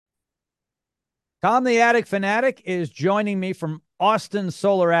Tom, the Attic Fanatic, is joining me from Austin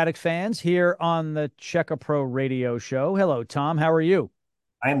Solar Attic Fans here on the Checka Pro Radio Show. Hello, Tom. How are you?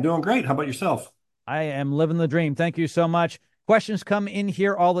 I am doing great. How about yourself? I am living the dream. Thank you so much. Questions come in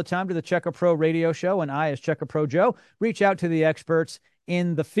here all the time to the Checka Pro Radio Show, and I, as Checka Pro Joe, reach out to the experts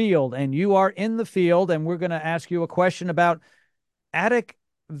in the field. And you are in the field, and we're going to ask you a question about attic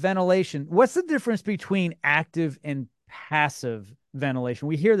ventilation. What's the difference between active and passive ventilation?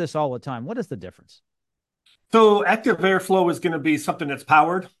 We hear this all the time. What is the difference? So, active airflow is going to be something that's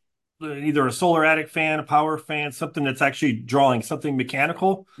powered, either a solar attic fan, a power fan, something that's actually drawing something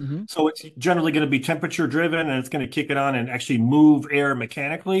mechanical. Mm-hmm. So, it's generally going to be temperature driven and it's going to kick it on and actually move air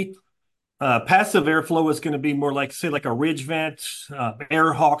mechanically. Passive airflow is going to be more like, say, like a ridge vent,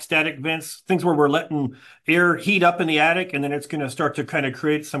 air hawk static vents, things where we're letting air heat up in the attic and then it's going to start to kind of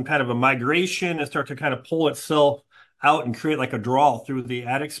create some kind of a migration and start to kind of pull itself out and create like a draw through the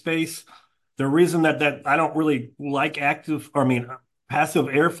attic space. The reason that I don't really like passive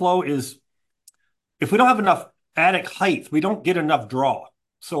airflow is if we don't have enough attic height, we don't get enough draw.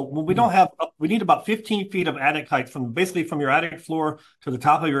 So when we don't have, we need about 15 feet of attic height from basically from your attic floor to the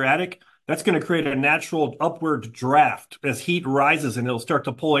top of your attic. That's going to create a natural upward draft as heat rises and it'll start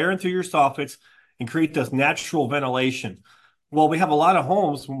to pull air into your soffits and create this natural ventilation. Well, we have a lot of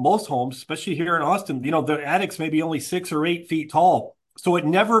homes, most homes, especially here in Austin, the attics may be only 6 or 8 feet tall. So it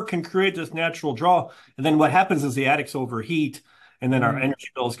never can create this natural draw. And then what happens is the attics overheat and then our Mm. energy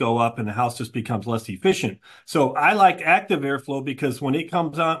bills go up and the house just becomes less efficient. So I like active airflow because when it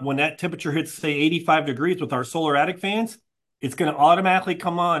comes on, when that temperature hits, say, 85 degrees with our solar attic fans, it's going to automatically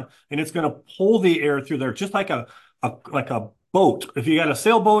come on and it's going to pull the air through there, just like a boat. If you got a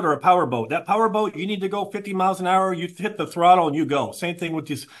sailboat or a power boat, that power boat, you need to go 50 miles an hour. You hit the throttle and you go. Same thing with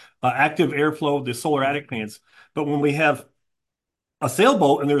this active airflow, the solar attic fans. But when we have a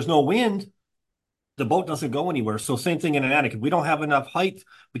sailboat and there's no wind, the boat doesn't go anywhere. So same thing in an attic. If we don't have enough height,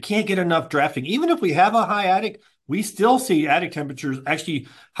 we can't get enough drafting. Even if we have a high attic, we still see attic temperatures actually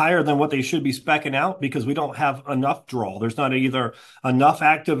higher than what they should be speccing out because we don't have enough draw. There's not either enough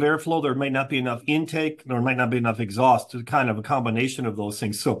active airflow, there may not be enough intake, there might not be enough exhaust. It's kind of a combination of those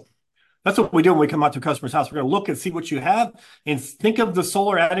things. So that's what we do when we come out to a customer's house. We're going to look and see what you have and think of the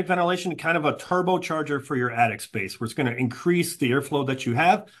solar attic ventilation kind of a turbocharger for your attic space, where it's going to increase the airflow that you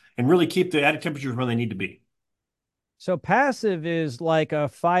have and really keep the attic temperatures where they need to be. So passive is like a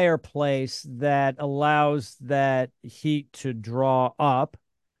fireplace that allows that heat to draw up.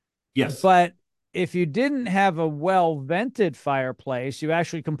 Yes. But if you didn't have a well vented fireplace, you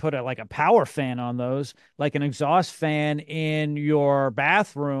actually can put like a power fan on those, like an exhaust fan in your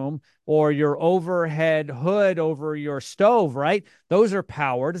bathroom or your overhead hood over your stove, right? Those are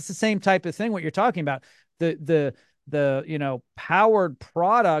powered. It's the same type of thing what you're talking about. The powered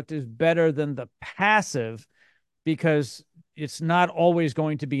product is better than the passive because it's not always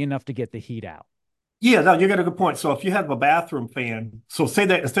going to be enough to get the heat out. Yeah, no, you got a good point. So if you have a bathroom fan, so say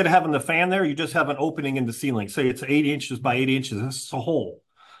that instead of having the fan there, you just have an opening in the ceiling. Say it's 8 inches by 8 inches. It's a hole.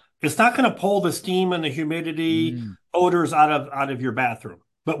 It's not going to pull the steam and the humidity Mm. odors out of your bathroom.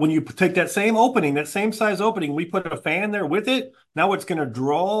 But when you take that same opening, that same size opening, we put a fan there with it. Now it's going to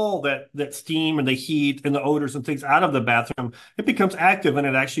draw that steam and the heat and the odors and things out of the bathroom. It becomes active and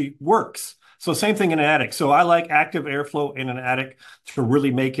it actually works. So same thing in an attic. So I like active airflow in an attic to really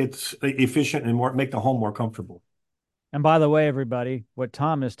make it efficient and make the home more comfortable. And by the way, everybody, what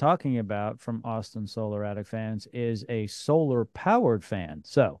Tom is talking about from Austin Solar Attic Fans is a solar powered fan.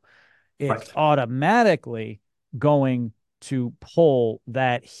 So it's Right. automatically going to pull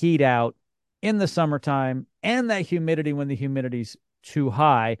that heat out in the summertime and that humidity when the humidity's too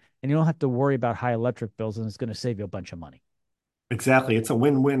high. And you don't have to worry about high electric bills, and it's going to save you a bunch of money. Exactly. It's a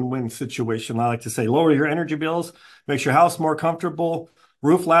win-win-win situation. I like to say lower your energy bills, makes your house more comfortable,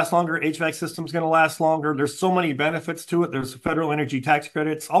 roof lasts longer, HVAC system's going to last longer. There's so many benefits to it. There's federal energy tax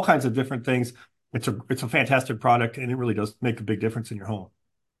credits, all kinds of different things. It's a fantastic product and it really does make a big difference in your home.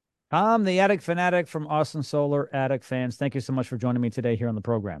 I'm the Attic Fanatic from Austin Solar Attic Fans. Thank you so much for joining me today here on the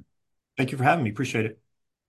program. Thank you for having me. Appreciate it.